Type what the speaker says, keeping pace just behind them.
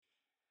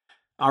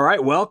All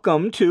right,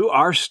 welcome to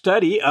our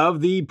study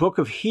of the book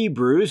of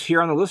Hebrews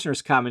here on the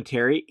Listener's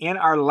Commentary. In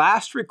our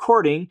last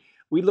recording,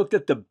 we looked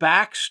at the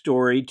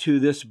backstory to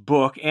this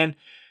book, and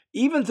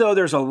even though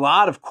there's a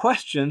lot of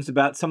questions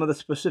about some of the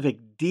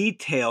specific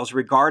details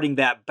regarding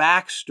that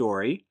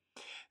backstory,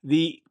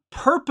 the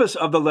purpose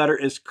of the letter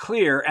is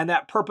clear, and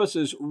that purpose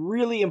is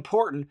really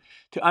important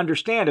to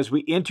understand as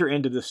we enter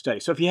into this study.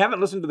 So if you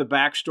haven't listened to the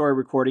backstory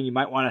recording, you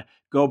might want to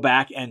go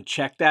back and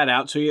check that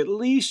out so you at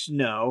least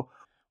know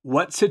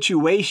what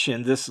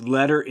situation this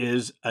letter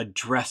is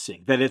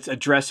addressing, that it's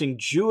addressing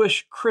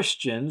Jewish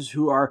Christians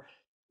who are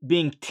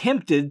being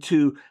tempted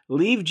to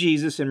leave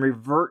Jesus and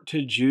revert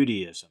to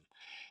Judaism.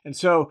 And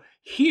so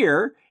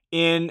here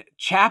in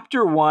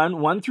chapter 1,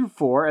 1 through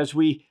 4, as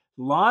we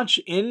launch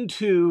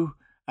into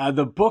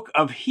the book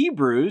of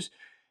Hebrews,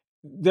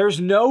 there's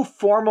no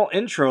formal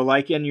intro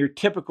like in your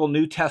typical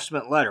New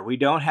Testament letter. We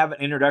don't have an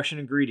introduction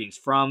and greetings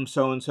from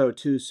so-and-so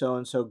to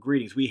so-and-so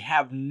greetings. We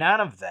have none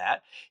of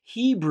that.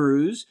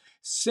 Hebrews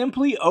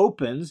simply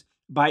opens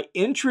by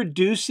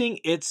introducing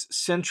its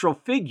central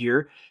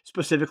figure,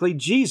 specifically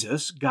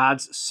Jesus,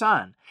 God's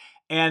Son.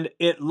 And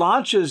it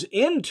launches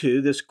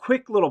into this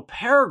quick little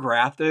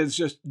paragraph that is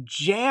just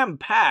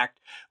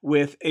jam-packed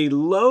with a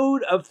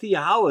load of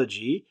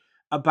theology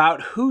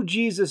about who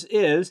Jesus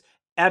is.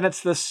 And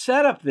it's the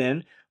setup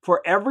then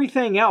for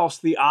everything else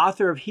the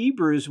author of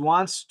Hebrews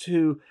wants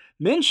to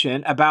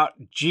mention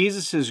about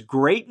Jesus'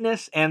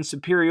 greatness and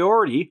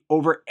superiority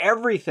over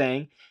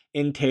everything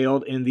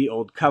entailed in the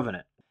Old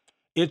Covenant.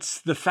 It's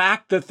the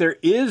fact that there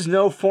is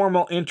no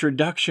formal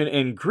introduction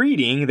and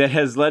greeting that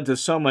has led to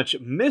so much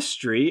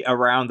mystery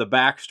around the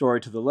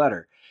backstory to the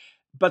letter.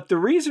 But the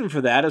reason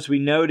for that, as we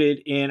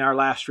noted in our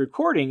last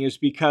recording, is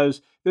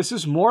because this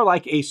is more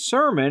like a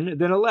sermon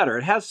than a letter.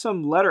 It has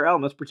some letter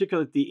elements,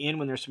 particularly at the end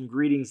when there's some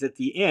greetings at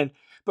the end,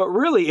 but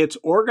really it's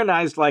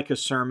organized like a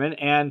sermon,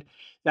 and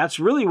that's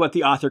really what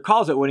the author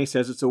calls it when he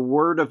says it's a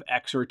word of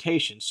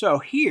exhortation. So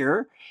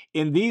here,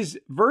 in these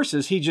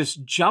verses, he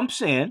just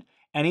jumps in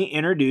and he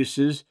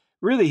introduces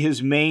really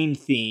his main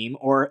theme,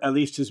 or at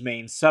least his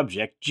main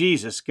subject,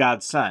 Jesus,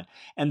 God's Son.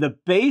 And the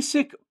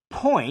basic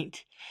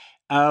point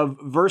of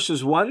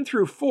verses 1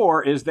 through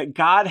 4 is that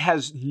God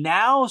has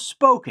now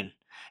spoken.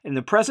 In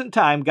the present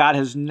time, God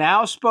has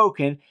now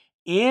spoken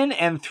in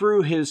and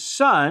through his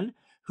Son,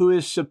 who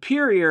is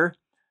superior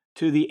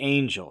to the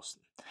angels.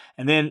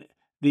 And then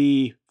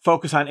the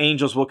focus on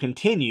angels will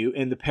continue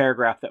in the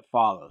paragraph that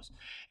follows.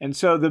 And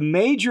so the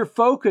major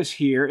focus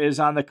here is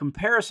on the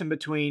comparison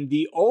between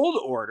the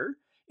old order,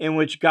 in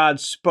which God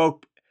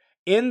spoke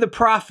in the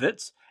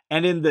prophets,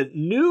 and in the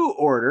new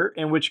order,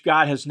 in which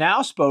God has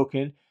now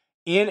spoken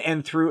in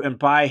and through and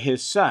by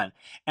his Son.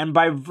 And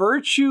by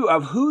virtue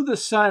of who the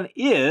Son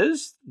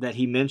is, that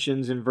he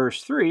mentions in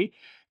verse 3,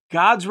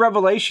 God's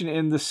revelation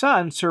in the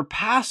Son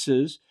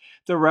surpasses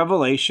the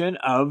revelation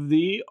of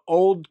the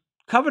Old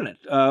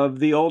Covenant, of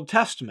the Old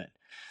Testament.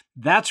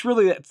 That's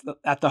really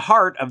at the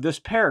heart of this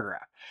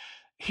paragraph.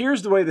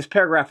 Here's the way this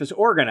paragraph is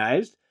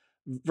organized.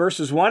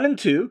 Verses 1 and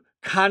 2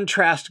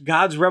 contrast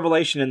God's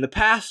revelation in the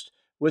past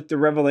with the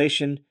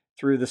revelation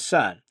through the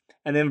Son.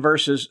 And then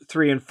verses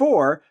 3 and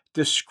 4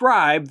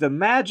 describe the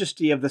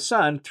majesty of the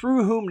Son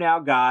through whom now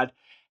God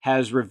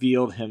has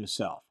revealed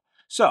himself.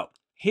 So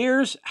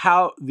here's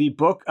how the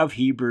book of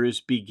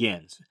Hebrews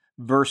begins.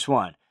 Verse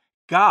 1,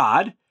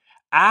 God,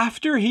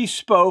 after he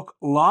spoke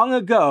long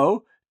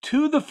ago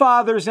to the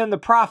fathers and the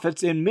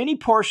prophets in many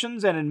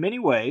portions and in many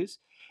ways,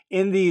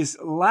 in these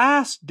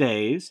last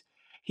days,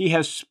 he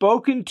has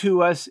spoken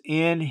to us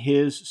in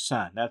his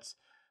Son. That's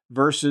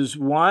verses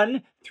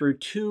 1 through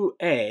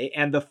 2a.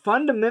 And the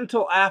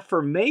fundamental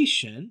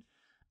affirmation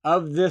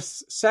of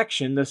this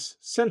section, this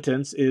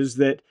sentence, is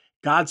that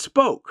God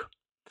spoke.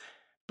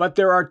 But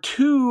there are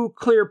two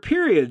clear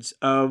periods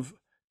of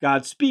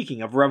God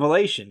speaking, of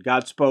revelation.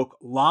 God spoke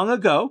long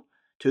ago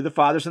to the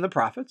fathers and the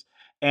prophets,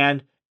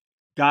 and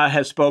God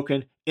has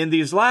spoken in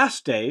these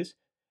last days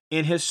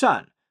in his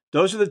Son.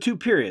 Those are the two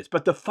periods.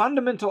 But the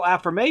fundamental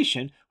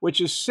affirmation,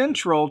 which is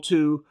central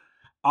to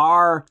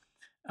our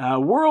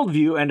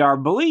worldview and our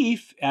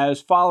belief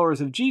as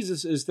followers of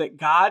Jesus, is that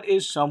God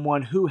is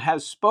someone who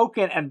has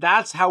spoken, and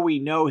that's how we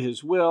know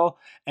his will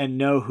and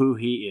know who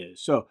he is.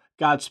 So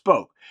God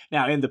spoke.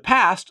 Now, in the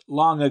past,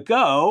 long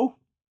ago,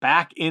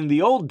 back in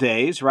the old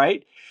days,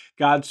 right,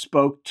 God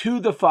spoke to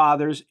the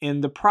fathers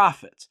in the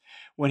prophets.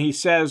 When he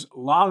says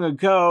long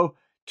ago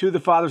to the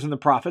fathers and the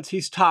prophets,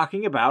 he's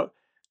talking about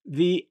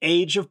the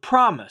age of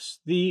promise,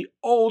 the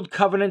old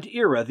covenant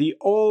era, the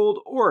old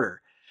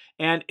order.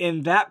 And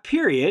in that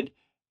period,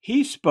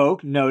 he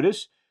spoke,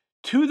 notice,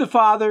 to the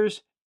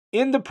fathers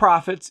in the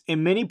prophets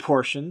in many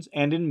portions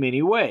and in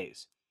many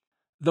ways.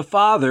 The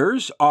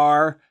fathers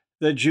are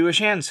the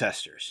Jewish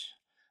ancestors.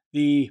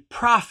 The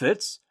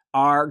prophets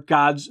are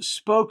God's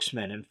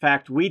spokesmen. In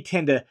fact, we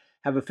tend to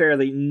have a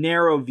fairly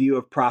narrow view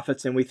of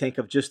prophets, and we think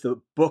of just the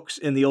books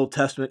in the Old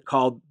Testament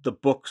called the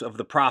books of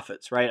the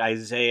prophets, right?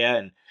 Isaiah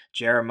and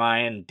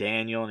Jeremiah and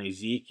Daniel and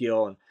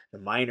Ezekiel and the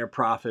minor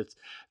prophets.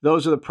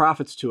 Those are the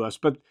prophets to us.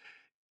 But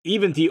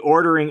even the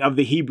ordering of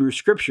the Hebrew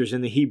scriptures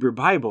in the Hebrew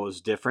Bible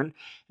is different.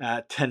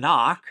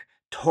 Tanakh,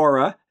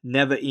 Torah,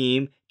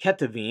 Nevi'im,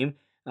 Ketuvim,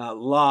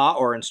 law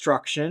or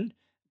instruction,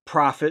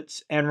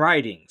 prophets, and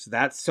writings.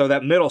 So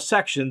that middle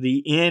section, the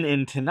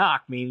in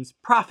Tanakh, means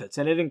prophets,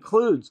 and it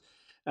includes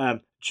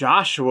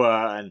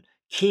Joshua and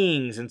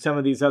Kings and some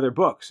of these other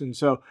books. And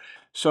so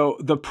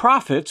the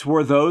prophets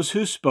were those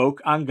who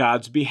spoke on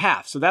God's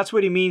behalf. So that's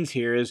what he means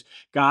here is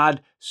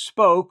God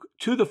spoke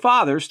to the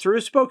fathers through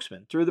a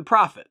spokesman, through the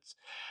prophets.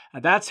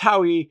 That's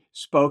how he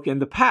spoke in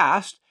the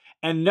past.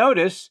 And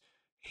notice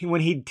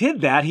when he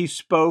did that, he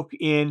spoke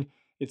in,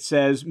 it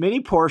says,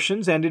 many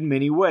portions and in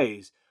many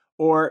ways,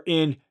 or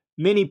in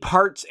many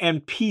parts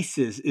and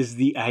pieces is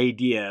the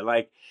idea.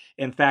 Like,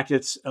 in fact,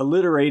 it's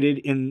alliterated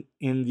in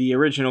the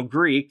original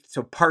Greek.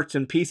 So parts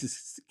and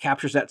pieces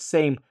captures that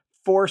same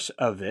force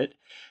of it.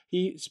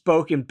 He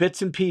spoke in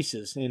bits and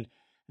pieces. And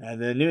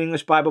the New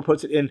English Bible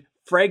puts it in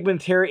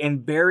fragmentary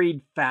and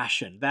varied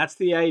fashion. That's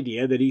the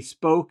idea, that he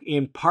spoke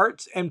in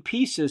parts and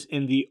pieces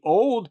in the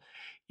old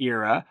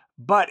era,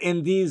 but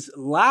in these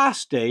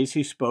last days,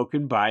 he's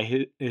spoken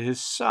by his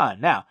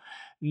son. Now,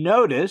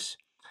 notice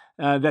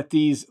that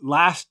these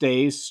last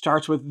days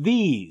starts with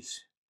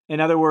these. In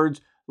other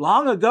words,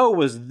 long ago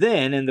was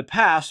then in the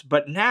past,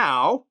 but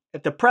now,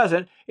 at the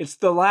present, it's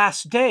the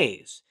last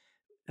days.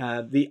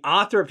 The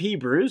author of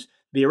Hebrews,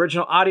 the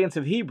original audience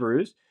of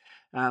Hebrews,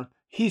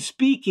 he's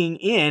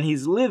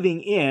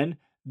living in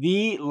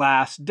the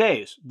last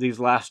days. These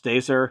last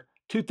days are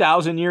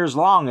 2,000 years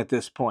long at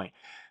this point.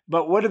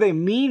 But what do they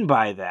mean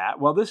by that?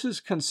 Well, this is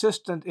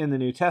consistent in the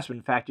New Testament.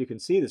 In fact, you can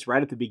see this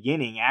right at the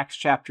beginning, Acts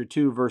chapter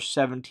 2, verse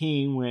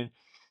 17, when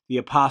the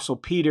Apostle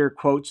Peter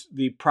quotes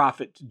the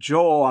prophet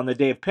Joel on the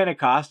day of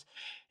Pentecost,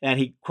 and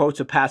he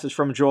quotes a passage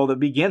from Joel that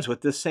begins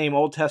with this same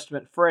Old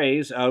Testament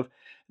phrase of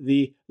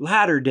the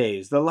latter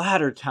days, the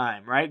latter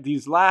time, right?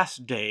 These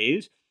last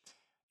days,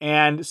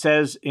 and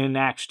says in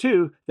Acts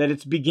 2 that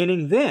it's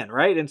beginning then,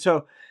 right? And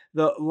so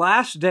the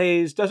last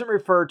days doesn't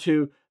refer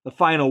to the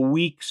final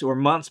weeks or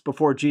months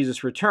before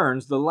Jesus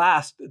returns. The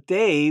last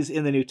days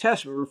in the New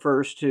Testament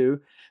refers to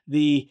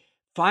the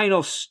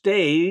final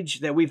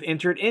stage that we've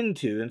entered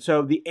into. And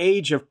so the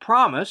age of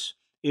promise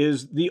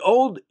is the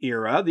old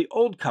era, the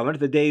old covenant,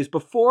 the days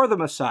before the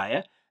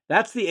Messiah.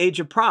 That's the age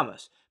of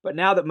promise. But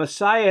now that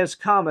Messiah has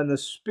come and the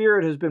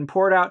Spirit has been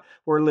poured out,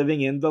 we're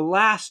living in the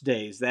last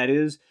days. That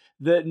is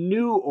the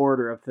new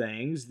order of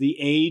things, the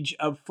age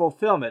of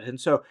fulfillment. And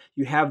so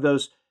you have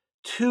those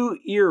two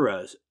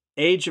eras,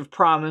 age of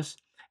promise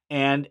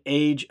and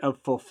age of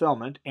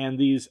fulfillment. And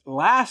these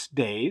last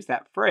days,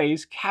 that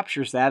phrase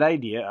captures that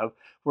idea of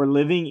we're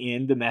living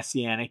in the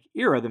Messianic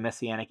era, the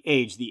Messianic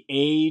age, the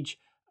age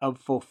of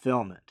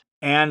fulfillment.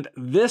 And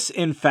this,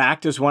 in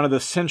fact, is one of the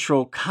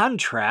central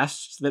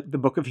contrasts that the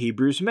book of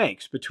Hebrews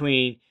makes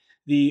between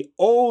the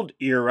old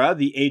era,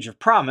 the age of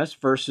promise,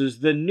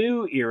 versus the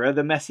new era,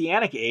 the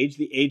Messianic age,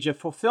 the age of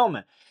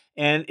fulfillment.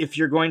 And if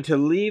you're going to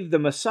leave the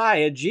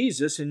Messiah,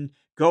 Jesus, and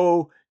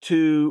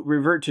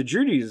revert to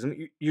Judaism,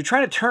 you're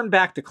trying to turn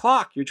back the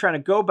clock. You're trying to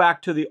go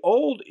back to the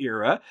old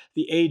era,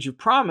 the age of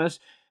promise,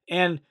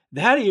 and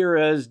that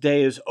era's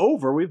day is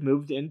over. We've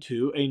moved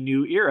into a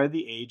new era,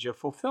 the age of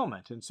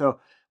fulfillment. And so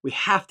we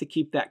have to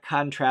keep that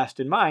contrast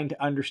in mind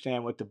to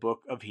understand what the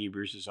book of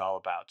Hebrews is all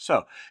about.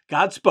 So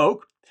God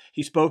spoke.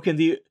 He spoke in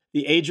the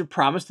age of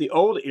promise, the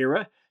old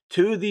era,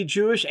 to the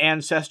Jewish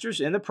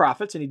ancestors and the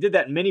prophets, and he did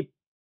that in many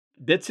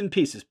bits and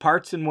pieces,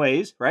 parts and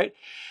ways, right?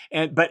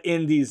 But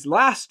in these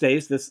last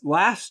days, this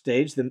last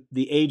stage,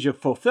 the age of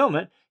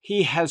fulfillment,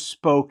 he has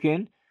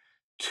spoken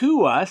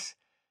to us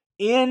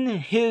in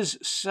his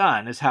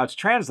Son, is how it's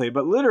translated.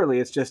 But literally,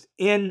 it's just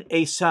in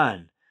a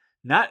Son,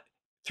 not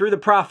through the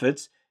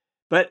prophets,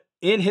 but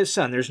in his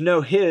Son. There's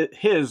no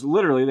his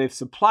literally, they've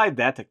supplied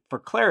that for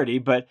clarity,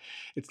 but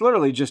it's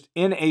literally just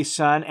in a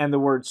Son, and the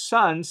word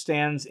Son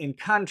stands in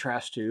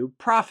contrast to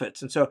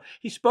prophets. And so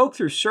he spoke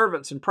through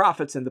servants and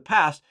prophets in the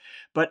past,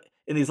 but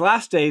in these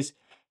last days,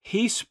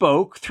 he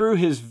spoke through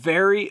his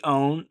very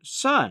own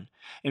Son.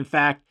 In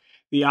fact,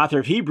 the author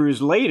of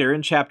Hebrews later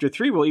in chapter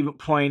 3 will even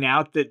point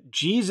out that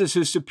Jesus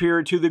is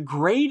superior to the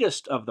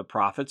greatest of the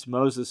prophets,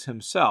 Moses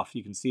himself.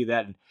 You can see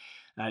that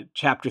in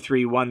chapter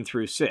 3, 1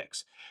 through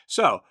 6.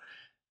 So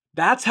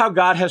that's how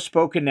God has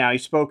spoken now.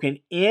 He's spoken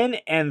in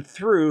and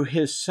through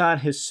his Son.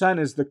 His Son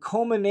is the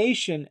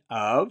culmination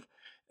of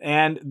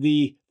and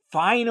the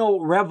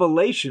final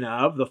revelation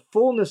of, the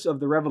fullness of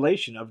the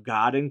revelation of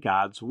God and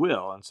God's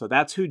will. And so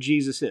that's who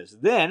Jesus is.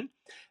 Then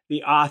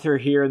the author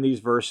here in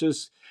these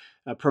verses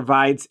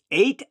provides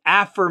 8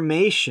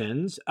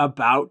 affirmations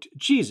about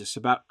Jesus,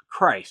 about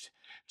Christ.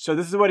 So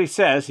this is what he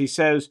says. He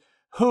says,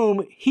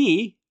 whom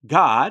he,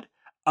 God,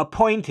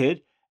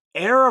 appointed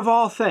heir of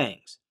all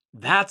things.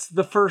 That's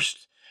the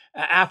first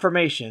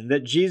affirmation,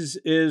 that Jesus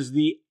is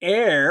the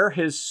heir,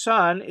 his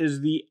Son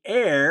is the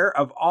heir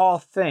of all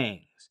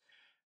things.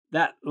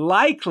 That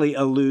likely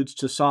alludes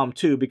to Psalm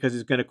 2, because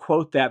he's going to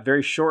quote that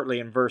very shortly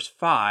in verse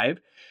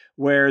 5,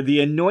 where the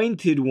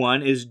anointed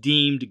one is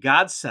deemed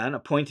God's son,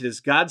 appointed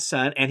as God's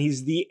son, and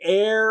he's the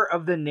heir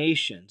of the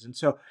nations. And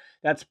so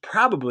that's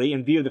probably,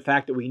 in view of the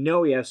fact that we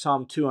know he has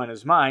Psalm 2 on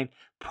his mind,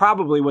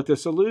 probably what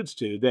this alludes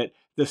to, that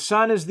the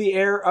son is the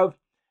heir of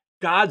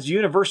God's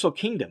universal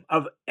kingdom,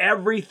 of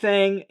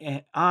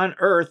everything on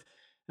earth.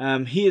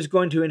 He is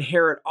going to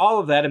inherit all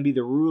of that and be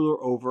the ruler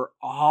over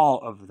all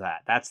of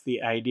that. That's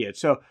the idea.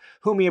 So,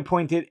 whom he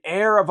appointed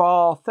heir of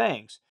all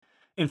things.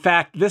 In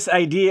fact, this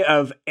idea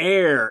of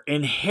heir,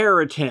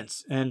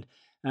 inheritance, and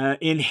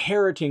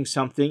inheriting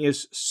something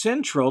is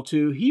central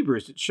to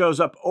Hebrews. It shows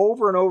up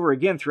over and over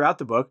again throughout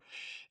the book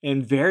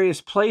in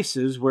various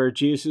places where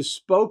Jesus is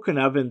spoken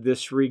of in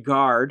this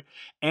regard,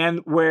 and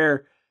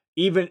where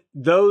even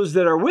those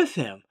that are with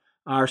him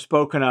are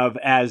spoken of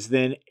as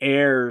then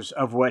heirs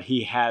of what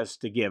he has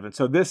to give. And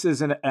so this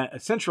is a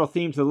central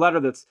theme to the letter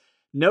that's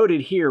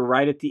noted here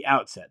right at the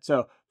outset.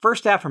 So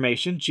first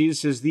affirmation,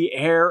 Jesus is the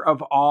heir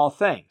of all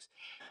things.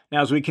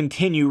 Now, as we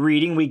continue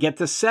reading, we get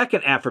the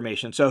second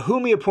affirmation. So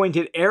whom he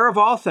appointed heir of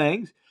all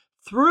things,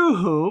 through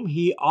whom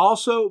he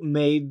also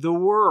made the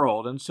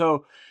world. And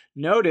so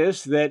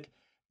notice that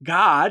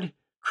God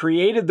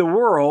created the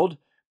world,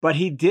 but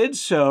he did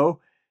so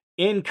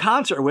in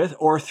concert with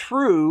or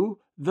through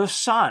the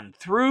Son,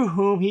 through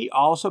whom he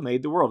also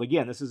made the world.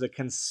 Again, this is a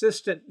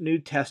consistent New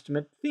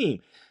Testament theme.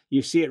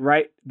 You see it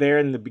right there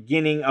in the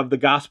beginning of the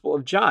Gospel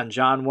of John,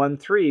 John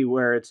 1:3,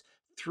 where it's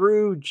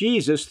through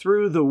Jesus,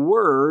 through the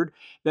Word,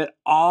 that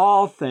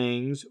all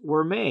things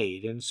were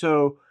made. And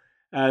so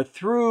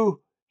through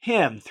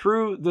him,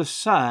 through the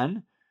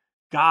Son,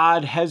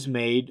 God has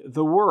made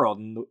the world.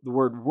 And the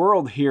word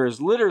world here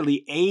is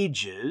literally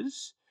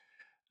ages,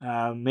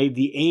 made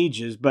the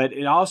ages, but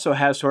it also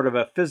has sort of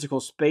a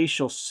physical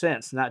spatial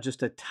sense, not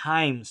just a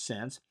time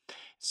sense.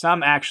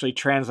 Some actually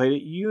translate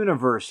it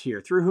universe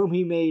here, through whom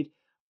he made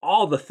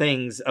all the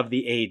things of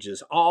the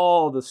ages,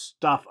 all the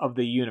stuff of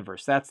the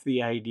universe. That's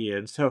the idea.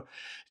 And so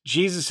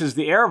Jesus is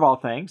the heir of all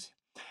things.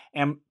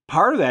 And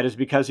part of that is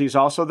because he's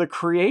also the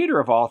creator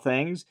of all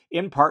things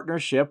in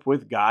partnership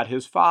with God,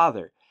 his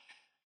Father.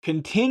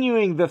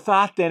 Continuing the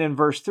thought then in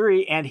verse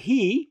 3, and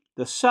he,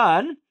 the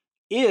Son,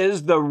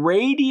 is the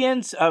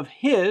radiance of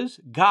his,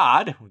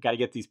 God, we've got to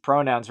get these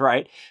pronouns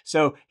right,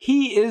 so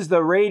he is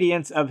the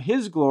radiance of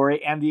his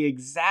glory and the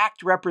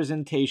exact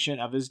representation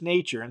of his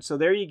nature. And so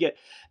there you get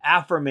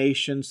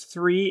affirmations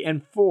 3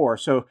 and 4.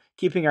 So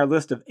keeping our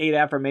list of 8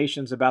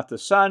 affirmations about the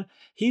Son,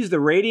 he's the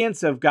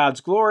radiance of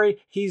God's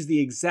glory, he's the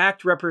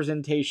exact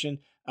representation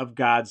of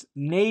God's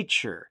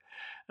nature.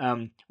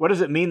 What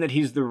does it mean that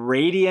he's the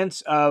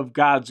radiance of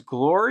God's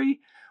glory?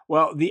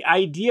 Well, the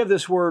idea of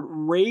this word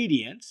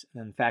radiance,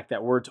 in fact,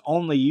 that word's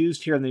only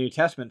used here in the New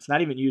Testament. It's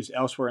not even used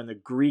elsewhere in the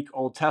Greek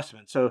Old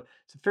Testament. So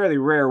it's a fairly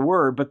rare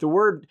word, but the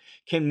word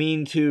can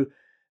mean to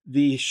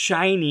the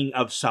shining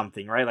of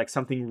something, right? Like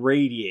something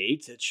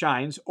radiates, it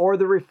shines, or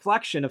the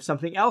reflection of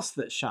something else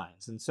that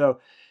shines. And so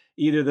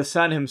either the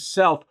Son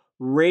himself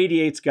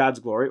radiates God's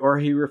glory or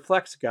he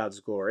reflects God's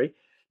glory.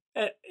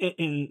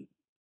 In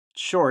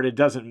short, it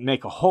doesn't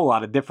make a whole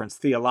lot of difference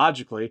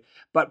theologically,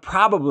 but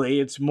probably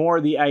it's more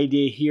the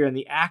idea here in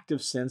the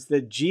active sense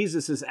that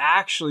Jesus is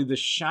actually the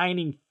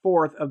shining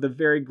forth of the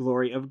very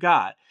glory of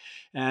God.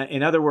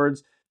 In other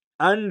words,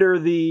 in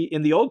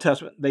the Old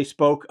Testament, they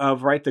spoke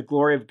of, right, the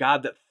glory of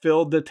God that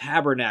filled the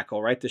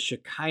tabernacle, right? The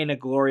Shekinah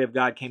glory of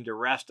God came to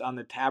rest on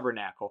the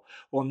tabernacle.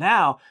 Well,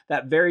 now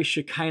that very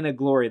Shekinah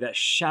glory, that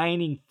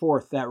shining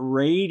forth, that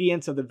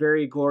radiance of the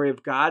very glory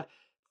of God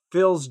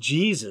fills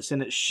Jesus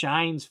and it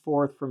shines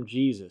forth from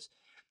Jesus.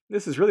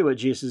 This is really what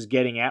Jesus is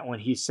getting at when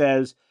he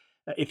says,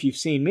 if you've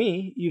seen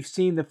me, you've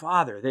seen the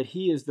Father, that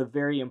he is the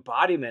very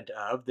embodiment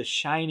of, the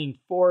shining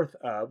forth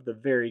of, the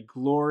very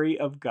glory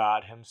of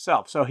God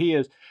himself. So he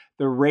is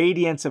the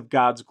radiance of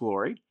God's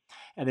glory.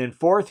 And then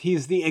fourth,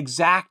 he's the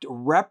exact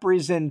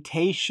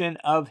representation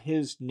of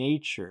his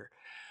nature.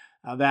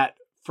 That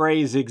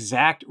phrase,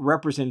 exact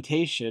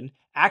representation,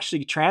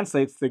 actually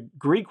translates the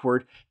Greek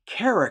word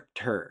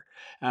character,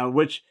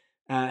 which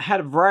had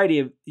a variety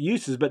of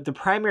uses, but the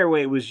primary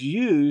way it was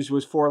used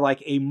was for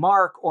like a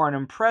mark or an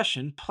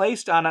impression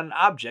placed on an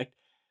object,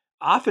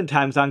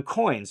 oftentimes on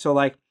coins. So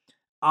like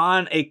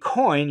on a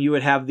coin, you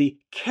would have the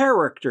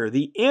character,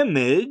 the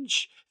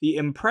image, the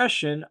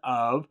impression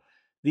of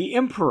the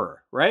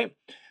emperor, right?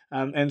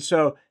 And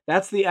so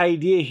that's the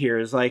idea here,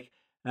 is like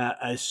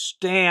a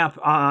stamp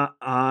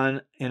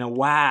on in a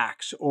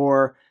wax,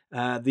 or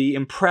the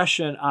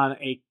impression on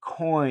a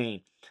coin.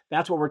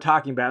 That's what we're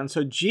talking about. And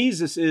so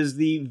Jesus is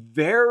the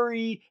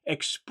very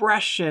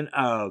expression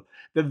of,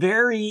 the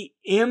very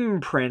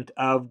imprint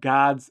of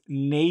God's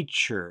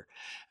nature,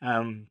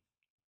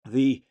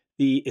 the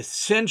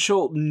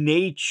essential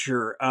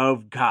nature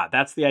of God.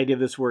 That's the idea of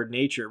this word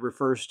nature. It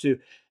refers to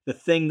the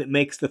thing that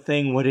makes the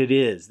thing what it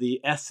is, the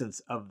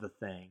essence of the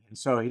thing. And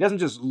so he doesn't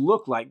just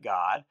look like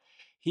God.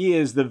 He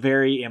is the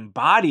very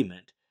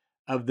embodiment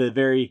of the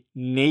very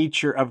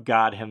nature of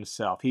God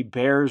himself. He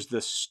bears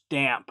the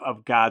stamp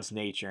of God's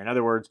nature. In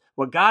other words,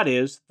 what God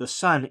is, the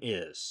Son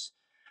is.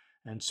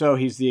 And so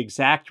he's the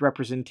exact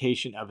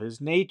representation of his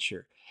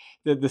nature.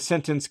 The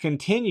sentence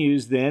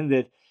continues then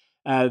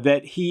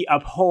that he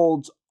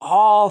upholds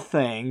all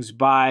things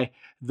by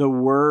the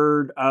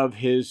word of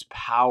his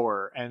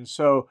power. And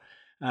so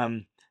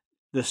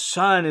the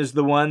Son is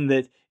the one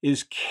that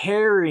is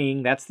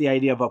carrying, that's the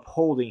idea of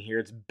upholding here.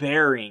 It's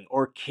bearing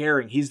or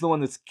carrying. He's the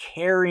one that's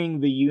carrying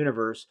the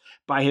universe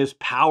by his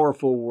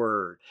powerful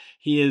word.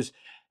 He is,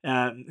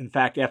 in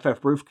fact,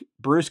 F.F.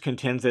 Bruce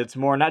contends that it's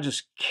more not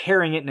just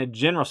carrying it in a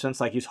general sense,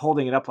 like he's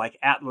holding it up like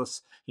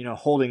Atlas,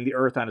 holding the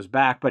earth on his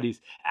back, but he's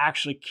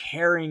actually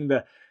carrying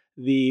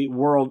the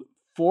world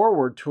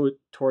forward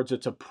towards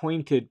its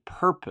appointed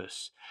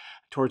purpose,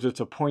 towards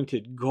its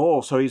appointed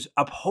goal. So he's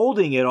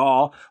upholding it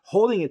all,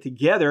 holding it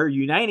together,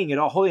 uniting it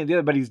all, holding it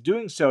together, but he's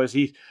doing so as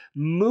he's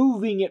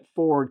moving it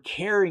forward,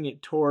 carrying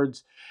it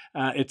towards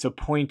its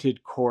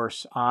appointed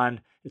course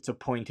on its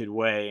appointed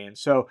way. And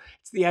so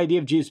it's the idea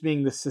of Jesus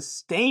being the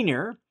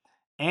sustainer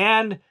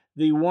and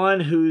the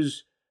one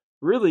who's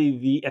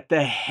really at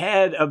the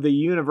head of the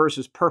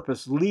universe's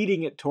purpose,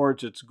 leading it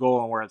towards its goal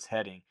and where it's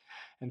heading.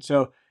 And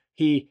so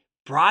he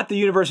brought the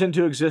universe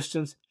into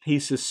existence. He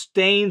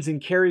sustains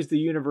and carries the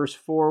universe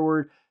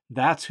forward.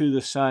 That's who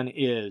the Son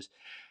is.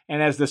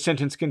 And as the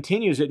sentence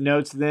continues, it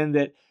notes then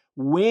that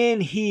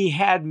when he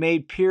had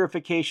made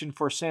purification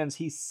for sins,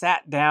 he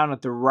sat down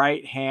at the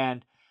right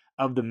hand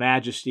of the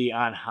Majesty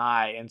on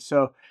high. And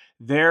so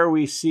there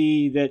we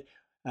see that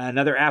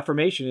another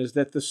affirmation is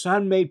that the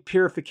Son made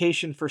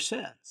purification for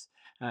sins.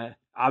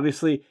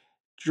 Obviously,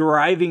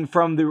 deriving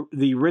from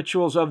the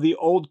rituals of the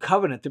Old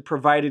Covenant that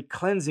provided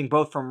cleansing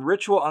both from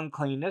ritual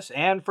uncleanness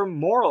and from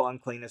moral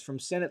uncleanness, from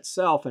sin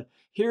itself. And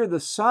here the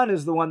Son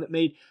is the one that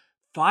made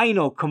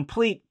final,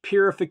 complete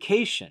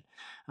purification.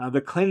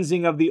 The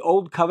cleansing of the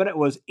Old Covenant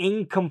was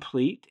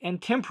incomplete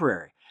and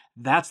temporary.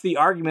 That's the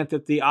argument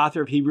that the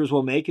author of Hebrews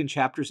will make in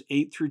chapters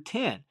 8 through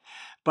 10.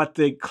 But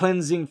the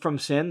cleansing from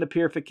sin, the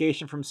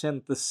purification from sin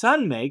that the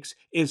Son makes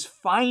is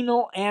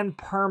final and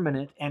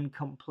permanent and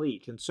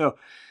complete. And so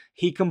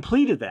he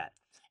completed that.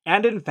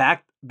 And in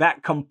fact,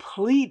 that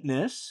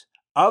completeness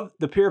of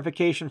the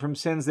purification from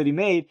sins that he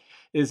made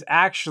is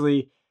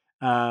actually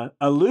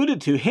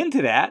alluded to,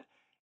 hinted at,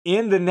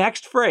 in the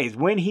next phrase.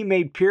 When he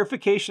made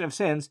purification of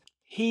sins,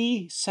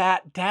 he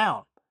sat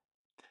down.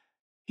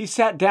 He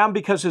sat down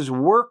because his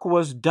work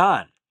was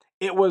done.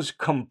 It was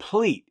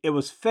complete. It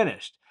was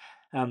finished.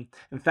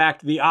 In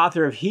fact, the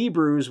author of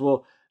Hebrews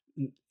will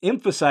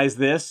emphasize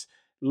this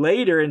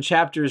later in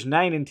chapters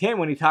 9 and 10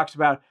 when he talks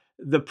about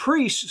the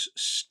priests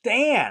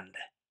stand.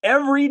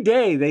 Every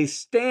day they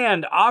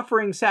stand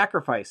offering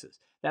sacrifices.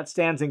 That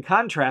stands in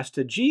contrast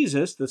to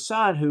Jesus, the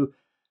Son, who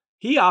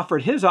he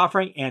offered his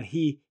offering and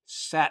he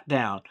sat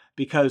down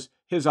because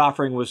his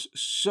offering was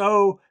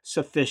so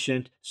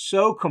sufficient,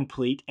 so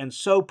complete, and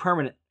so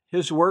permanent.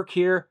 His work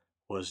here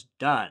was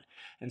done.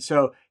 And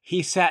so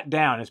he sat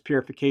down. His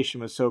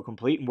purification was so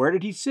complete. And where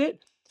did he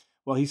sit?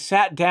 Well, he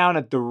sat down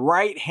at the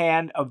right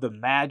hand of the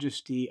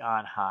Majesty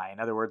on high. In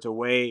other words, a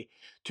way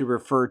to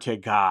refer to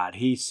God.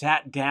 He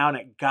sat down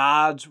at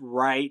God's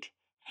right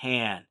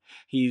hand.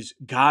 He's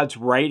God's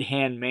right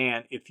hand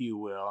man, if you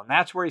will. And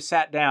that's where he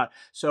sat down.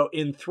 So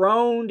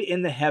enthroned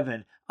in the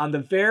heaven, on the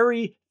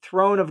very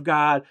throne of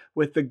God,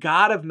 with the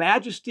God of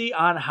majesty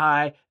on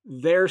high,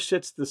 there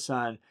sits the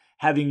Son,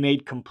 having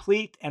made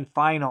complete and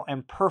final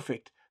and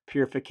perfect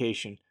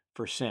purification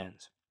for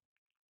sins.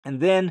 And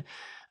then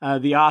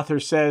the author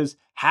says,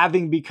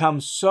 having become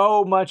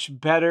so much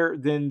better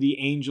than the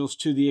angels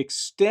to the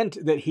extent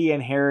that he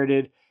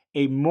inherited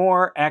a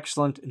more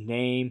excellent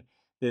name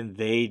than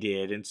they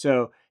did. And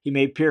so he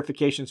made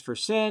purifications for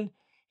sin.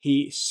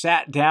 He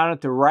sat down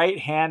at the right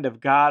hand of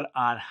God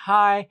on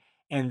high.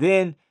 And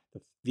then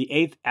the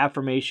eighth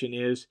affirmation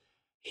is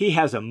he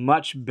has a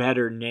much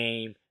better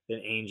name than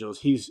angels.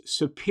 He's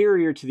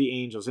superior to the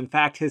angels. In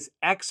fact, his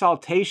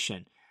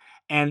exaltation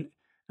and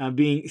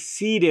being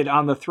seated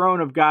on the throne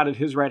of God at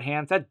his right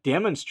hand, that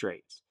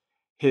demonstrates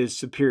his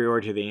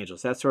superiority to the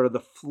angels. That's sort of the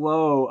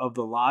flow of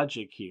the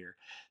logic here.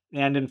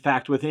 And in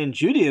fact, within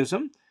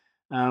Judaism,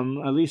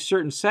 at least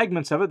certain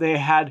segments of it, they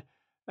had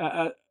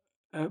a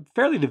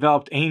fairly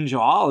developed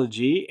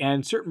angelology,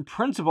 and certain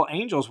principal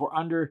angels were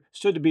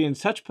understood to be in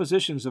such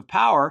positions of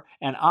power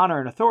and honor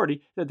and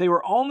authority that they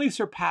were only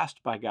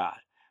surpassed by God.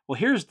 Well,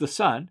 here's the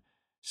Son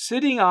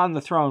sitting on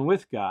the throne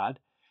with God,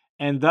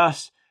 and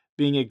thus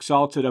being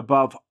exalted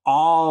above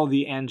all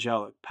the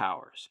angelic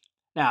powers.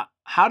 Now,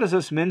 how does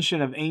this mention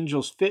of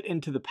angels fit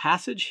into the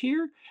passage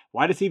here?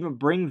 Why does he even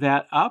bring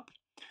that up?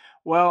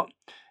 Well,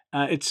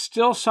 it's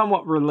still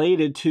somewhat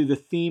related to the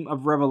theme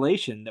of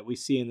Revelation that we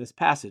see in this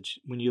passage.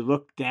 When you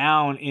look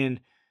down in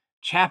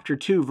chapter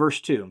 2,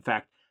 verse 2, in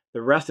fact,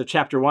 the rest of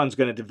chapter 1 is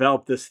going to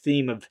develop this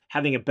theme of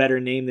having a better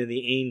name than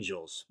the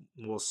angels.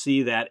 We'll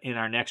see that in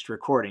our next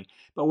recording.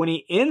 But when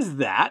he ends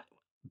that,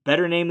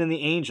 better name than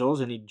the angels,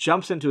 and he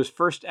jumps into his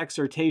first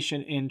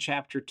exhortation in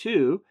chapter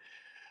 2,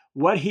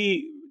 what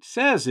he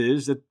says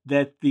is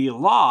that the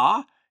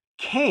law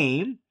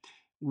came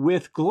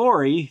with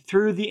glory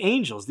through the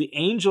angels. The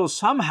angels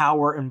somehow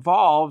were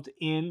involved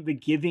in the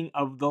giving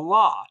of the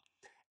law.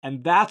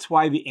 And that's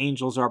why the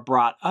angels are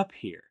brought up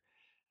here.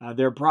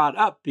 They're brought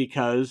up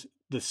because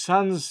the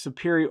Son's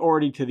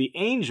superiority to the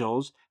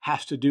angels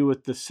has to do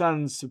with the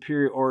Son's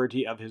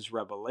superiority of his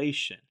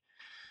revelation.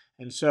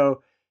 And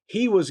so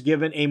he was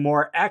given a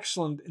more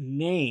excellent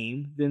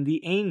name than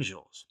the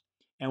angels.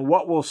 And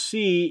what we'll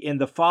see in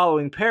the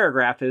following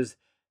paragraph is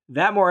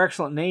that more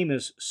excellent name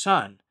is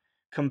Son,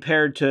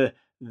 compared to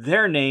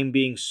their name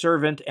being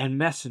servant and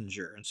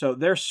messenger. And so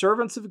they're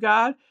servants of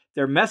God,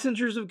 they're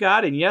messengers of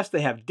God, and yes,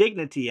 they have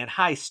dignity and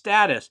high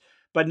status,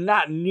 but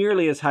not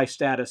nearly as high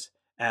status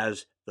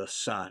as the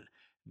Son.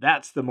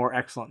 That's the more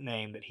excellent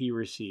name that he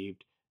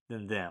received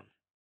than them.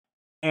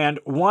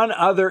 And one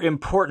other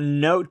important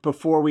note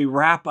before we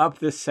wrap up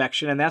this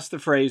section, and that's the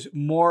phrase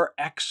more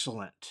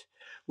excellent.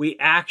 We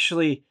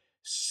actually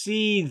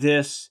see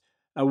this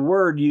a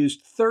word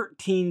used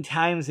 13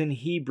 times in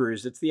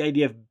Hebrews. It's the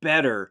idea of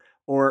better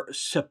or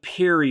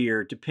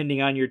superior,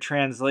 depending on your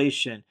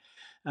translation.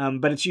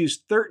 But it's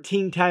used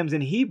 13 times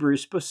in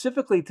Hebrews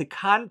specifically to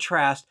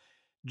contrast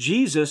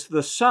Jesus,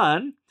 the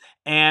Son,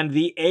 and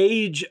the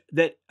age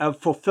of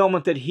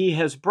fulfillment that he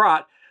has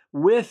brought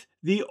with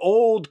the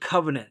old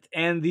covenant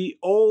and the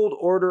old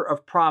order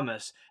of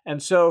promise.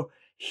 And so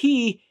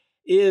he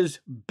is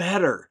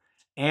better.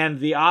 And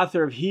the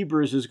author of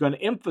Hebrews is going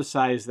to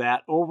emphasize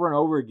that over and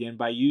over again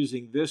by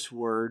using this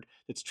word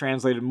that's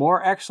translated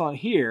more excellent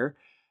here,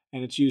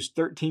 and it's used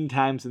 13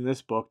 times in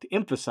this book to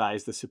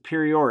emphasize the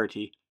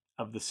superiority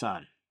of the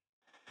Son.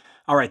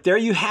 All right, there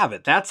you have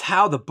it. That's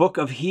how the book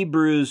of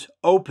Hebrews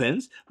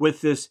opens,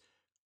 with this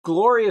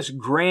glorious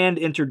grand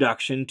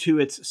introduction to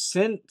its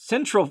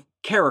central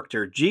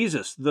character,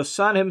 Jesus, the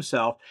Son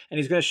himself, and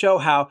he's going to show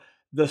how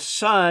the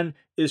Son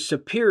is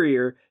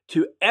superior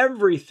to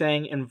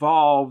everything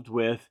involved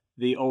with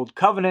the Old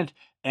Covenant,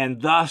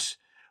 and thus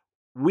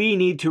we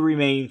need to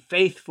remain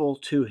faithful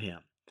to him.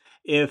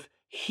 If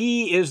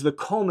he is the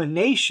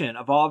culmination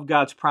of all of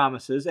God's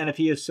promises, and if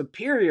he is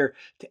superior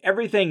to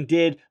everything he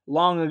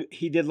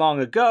did long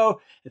ago,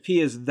 if he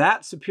is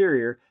that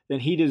superior, then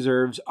he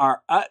deserves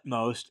our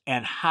utmost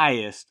and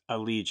highest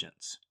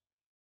allegiance.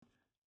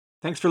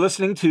 Thanks for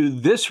listening to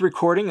this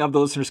recording of the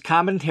Listener's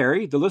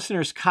Commentary. The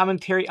Listener's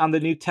Commentary on the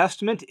New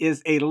Testament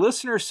is a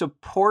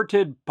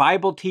listener-supported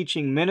Bible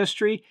teaching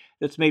ministry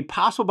that's made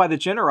possible by the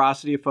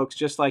generosity of folks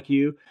just like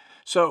you.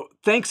 So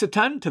thanks a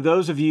ton to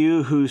those of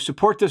you who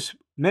support this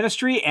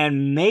ministry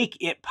and make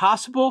it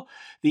possible.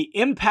 The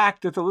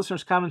impact that the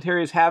Listener's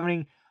Commentary is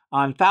having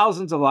on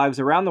thousands of lives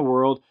around the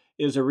world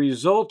is a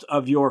result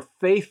of your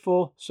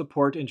faithful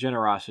support and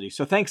generosity.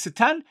 So thanks a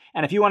ton.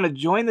 And if you want to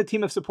join the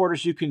team of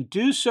supporters, you can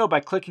do so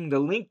by clicking the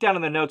link down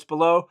in the notes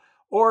below,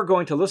 or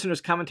going to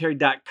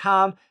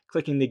listenerscommentary.com,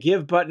 clicking the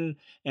Give button,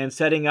 and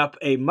setting up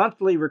a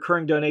monthly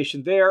recurring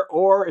donation there.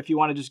 Or if you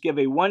want to just give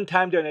a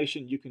one-time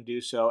donation, you can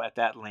do so at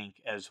that link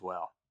as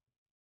well.